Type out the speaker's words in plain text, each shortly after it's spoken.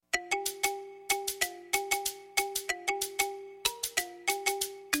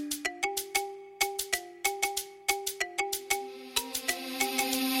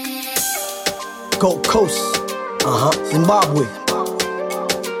Gold Coast, Zimbabwe.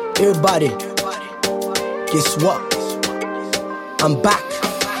 Everybody, guess what? I'm back.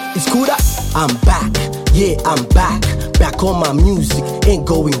 It's Kuda. I'm back. Yeah, I'm back. Back on my music, ain't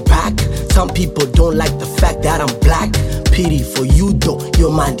going back. Some people don't like the fact that I'm black. Pity for you though,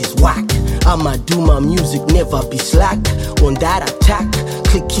 your mind is whack. I'ma do my music, never be slack. On that attack,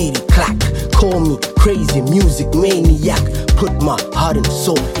 clickety clack. Call me crazy music maniac. Put my heart and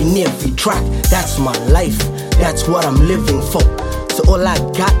soul in every track. That's my life, that's what I'm living for. So all I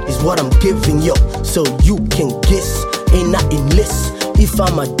got is what I'm giving yo. So you can guess, ain't nothing less. If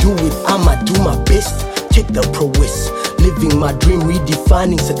I'ma do it, I'ma do my best. Check the prowess, living my dream,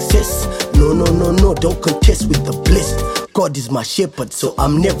 redefining success. No, don't contest with the bliss. God is my shepherd, so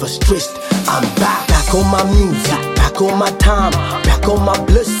I'm never stressed. I'm back, back on my music, back on my time, back on my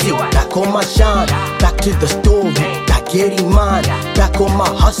blessing, back on my shine, back to the story, back getting mine, back on my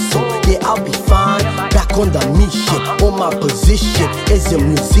hustle, yeah I'll be fine. Back on the mission, on my position, as a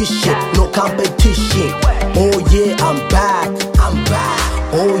musician, no competition. Oh yeah, I'm back, I'm back.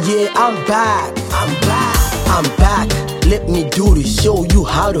 Oh yeah, I'm back, I'm back, I'm back. Let me do this, show you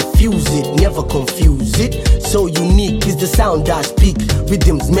how to fuse it, never confuse it. So unique is the sound I speak.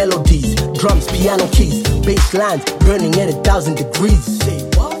 Rhythms, melodies, drums, piano keys, bass lines burning at 1,000 degrees. Say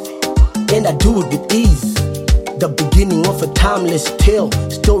what? And I do it with ease. The beginning of a timeless tale,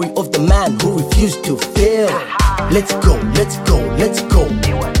 story of the man who refused to fail. Let's go, let's go, let's go.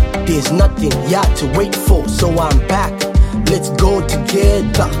 There's nothing yet to wait for, so I'm back. Let's go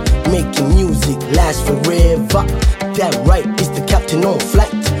together, making music last forever. Damn right, it's the captain on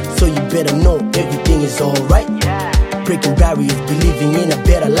flight, so you better know everything is alright. Breaking barriers, believing in a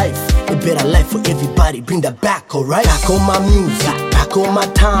better life for everybody, bring that back, alright? Back on my music, back on my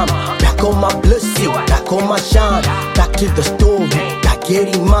time, back on my blessing, back on my shine, back to the story, back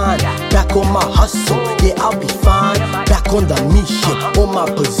getting mine, back on my hustle, yeah I'll be fine. Back on the mission, on my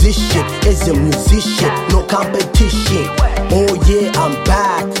position, as a musician, no competition. Oh yeah, I'm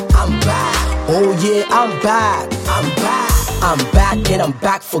back, I'm back. Oh yeah, I'm back, I'm back. I'm back and I'm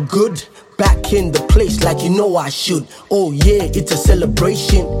back for good. Back in the place like you know I should. Oh yeah, it's a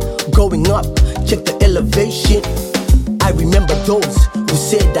celebration. Going up, check the elevation. I remember those who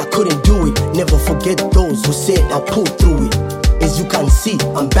said I couldn't do it. Never forget those who said I'll pull through it. As you can see,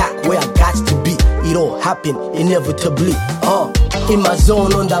 I'm back where I got to be. It all happened inevitably. In my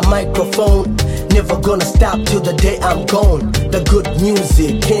zone on the microphone. Never gonna stop till the day I'm gone. The good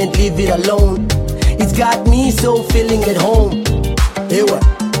music, can't leave it alone. It's got me so feeling at home. Ewa,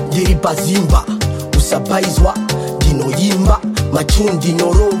 diripa zimba, usabaizwa, dinoyimba, machundi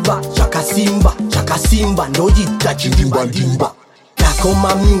norova, chakasimba, nojita chindimba. Back on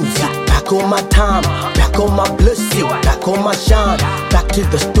my music, back on my time, back on my blessing, back on my shine, back to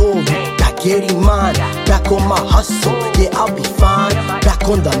the story, back getting mine, back on my hustle, yeah I'll be fine. Back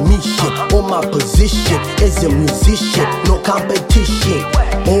on the mission, on my position, as a musician, no competition.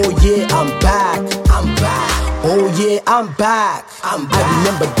 Oh yeah, I'm back, I'm back. Oh yeah, I'm back, I'm back. I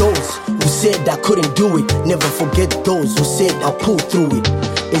remember those who said I couldn't do it. Never forget those who said I'll pull through it.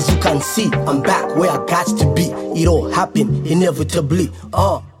 As you can see, I'm back where I got to be. It all happened inevitably.